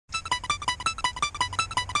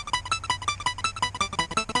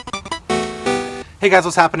Hey guys,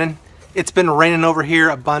 what's happening? It's been raining over here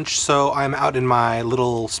a bunch, so I'm out in my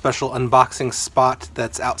little special unboxing spot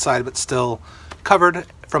that's outside but still covered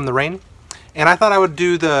from the rain. And I thought I would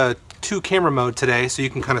do the two camera mode today so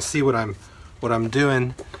you can kind of see what I'm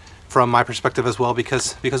doing from my perspective as well,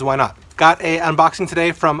 because why not? Got a unboxing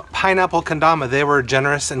today from Pineapple Kendama. They were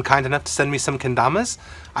generous and kind enough to send me some kendamas.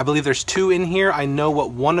 I believe there's two in here. I know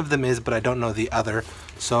what one of them is, but I don't know the other.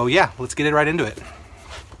 So yeah, let's get right into it.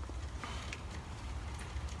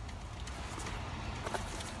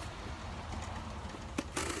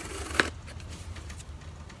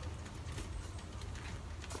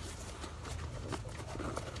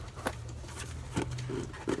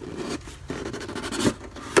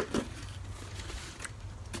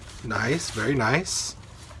 Nice, very nice.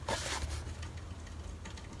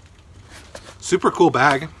 Super cool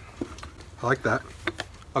bag. I like that.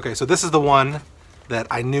 Okay, so this is the one that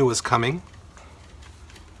I knew was coming.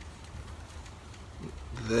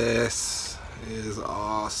 This is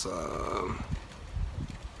awesome.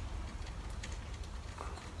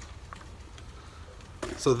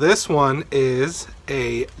 So this one is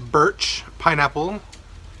a birch pineapple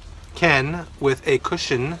Ken with a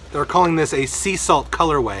cushion. They're calling this a sea salt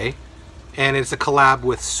colorway, and it's a collab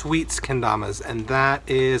with Sweets Kendamas, and that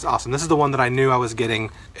is awesome. This is the one that I knew I was getting.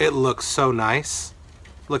 It looks so nice.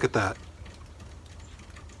 Look at that.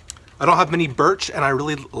 I don't have many birch, and I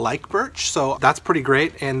really like birch, so that's pretty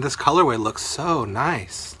great. And this colorway looks so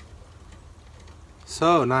nice.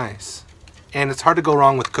 So nice. And it's hard to go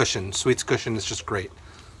wrong with cushion. Sweets cushion is just great.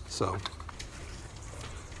 So,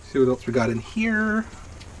 see what else we got in here.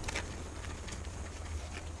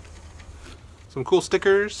 Some cool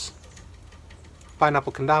stickers.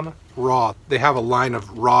 Pineapple Kendama. Raw. They have a line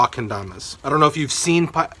of raw kendamas. I don't know if you've seen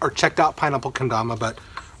or checked out Pineapple Kendama, but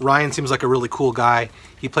Ryan seems like a really cool guy.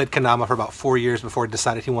 He played kendama for about 4 years before he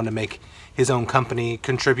decided he wanted to make his own company,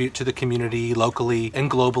 contribute to the community locally and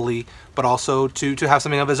globally, but also to have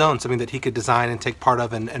something of his own, something that he could design and take part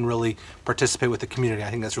of and really participate with the community. I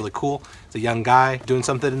think that's really cool. He's a young guy doing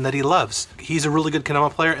something that he loves. He's a really good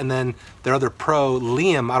kendama player, and then their other pro,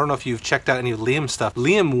 Liam, I don't know if you've checked out any of Liam's stuff.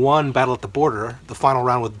 Liam won Battle at the Border. The final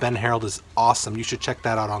round with Ben Harold is awesome. You should check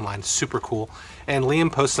that out online. Super cool. And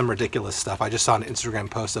Liam posts some ridiculous stuff. I just saw an Instagram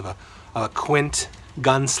post of a Quint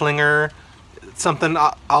gunslinger, something.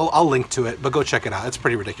 I'll link to it, but go check it out. It's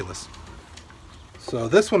pretty ridiculous. So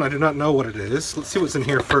this one I do not know what it is. Let's see what's in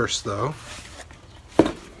here first though.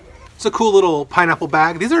 It's a cool little pineapple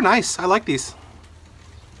bag. These are nice. I like these.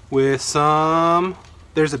 With some,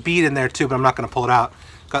 there's a bead in there too, but I'm not going to pull it out.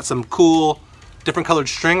 Got some cool different colored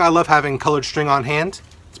string. I love having colored string on hand.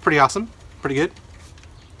 It's pretty awesome. Pretty good.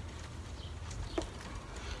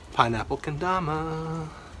 Pineapple Kendama.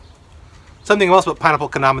 Something else about Pineapple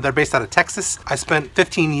Kendama, they're based out of Texas. I spent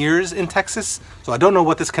 15 years in Texas, so I don't know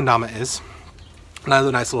what this kendama is.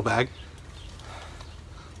 Another nice little bag.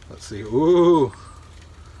 Let's see. Ooh.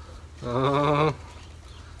 Oh,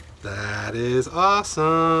 that is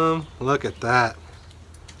awesome. Look at that.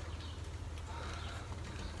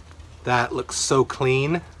 That looks so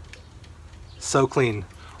clean. So clean.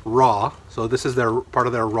 Raw. So this is their part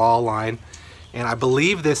of their raw line. And I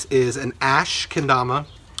believe this is an ash kendama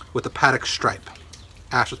with a paddock stripe.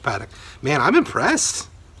 Ash with paddock. Man, I'm impressed.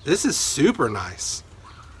 This is super nice.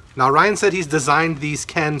 Now Ryan said he's designed these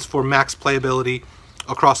Kens for max playability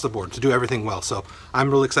across the board, to do everything well. So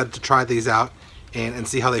I'm really excited to try these out and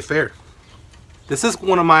see how they fare. This is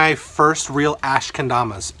one of my first real ash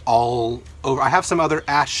kendamas all over. I have some other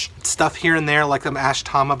ash stuff here and there, like some ash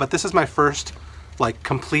tama, but this is my first like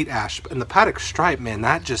complete ash. And the paddock stripe, man,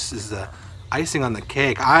 that just is the icing on the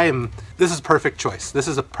cake. This is a perfect choice. This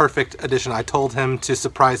is a perfect addition. I told him to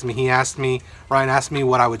surprise me. Ryan asked me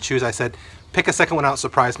what I would choose. I said, pick a second one out,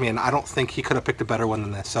 surprise me, and I don't think he could have picked a better one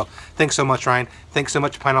than this. So thanks so much, Ryan. Thanks so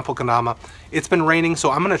much, Pineapple Kendama. It's been raining,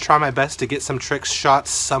 so I'm gonna try my best to get some tricks shot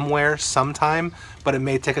somewhere, sometime, but it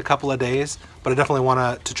may take a couple of days. But I definitely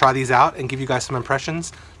want to try these out and give you guys some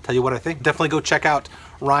impressions, tell you what I think. Definitely go check out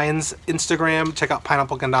Ryan's Instagram, check out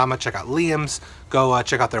Pineapple Kendama, check out Liam's, go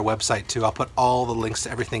check out their website too. I'll put all the links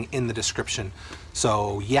to everything in the description.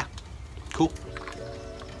 So yeah, cool.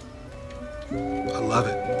 I love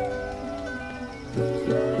it.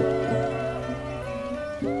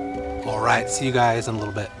 All right, see you guys in a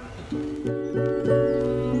little bit.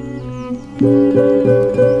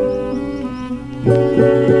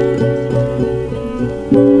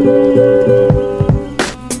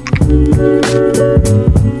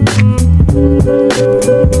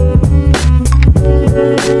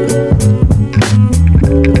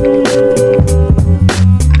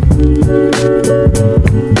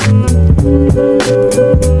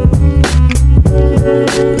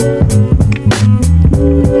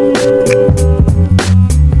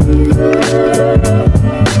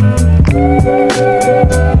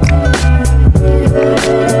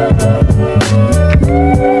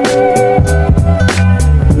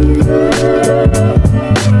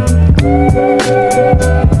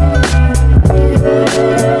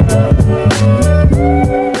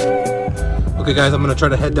 gonna try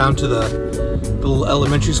to head down to the little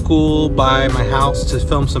elementary school by my house to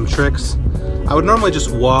film some tricks. I would normally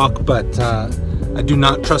just walk, but I do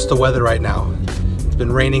not trust the weather right now. It's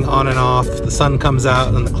been raining on and off, the sun comes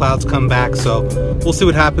out and the clouds come back, so we'll see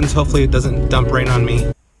what happens. Hopefully it doesn't dump rain on me.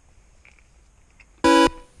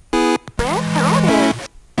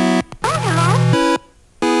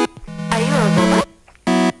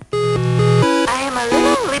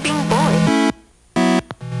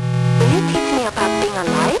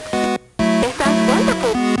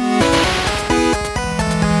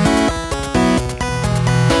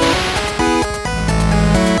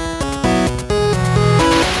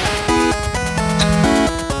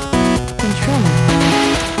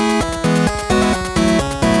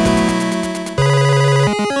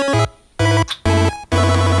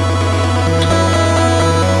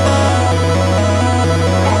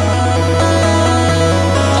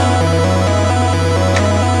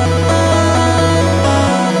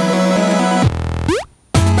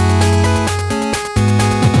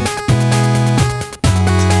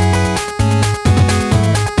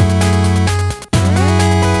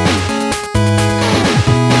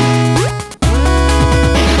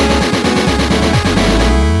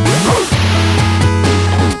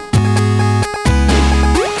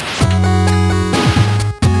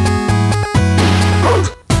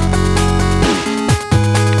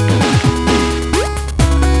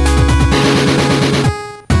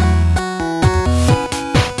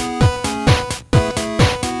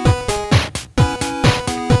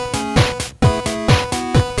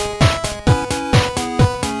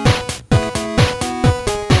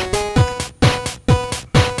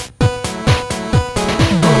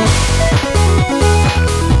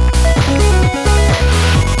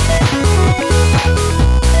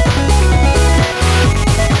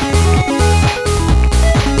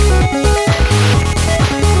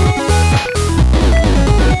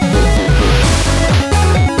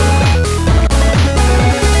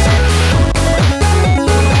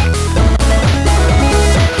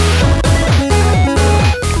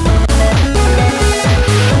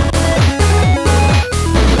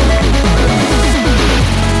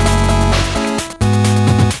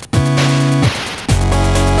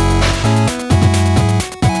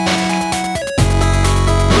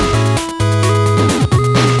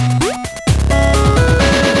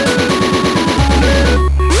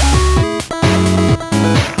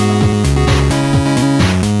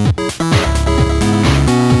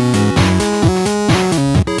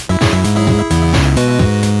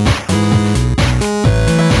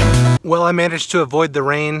 Well, I managed to avoid the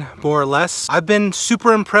rain more or less. I've been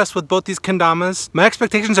super impressed with both these kendamas. My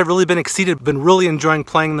expectations have really been exceeded. I've been really enjoying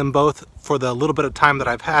playing them both for the little bit of time that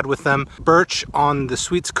I've had with them. Birch on the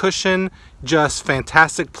Sweets cushion, just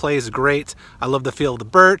fantastic, plays great. I love the feel of the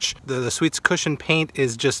birch. The Sweets cushion paint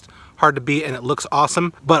is just hard to beat and it looks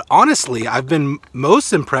awesome. But honestly, I've been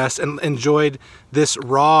most impressed and enjoyed this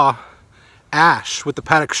raw ash with the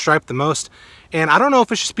paddock stripe the most. And I don't know if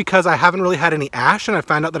it's just because I haven't really had any ash and I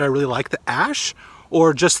found out that I really like the ash,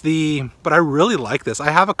 or just but I really like this. I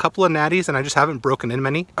have a couple of natties and I just haven't broken in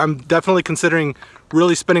many. I'm definitely considering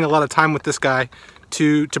really spending a lot of time with this guy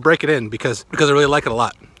to break it in because I really like it a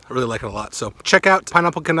lot. I really like it a lot. So check out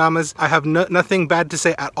Pineapple Kendamas. I have nothing bad to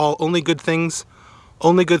say at all. Only good things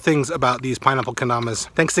about these Pineapple Kendamas.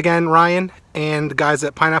 Thanks again, Ryan and guys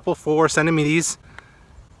at Pineapple for sending me these.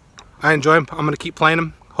 I enjoy them. I'm gonna keep playing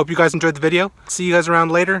them. Hope you guys enjoyed the video. See you guys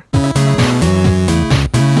around later.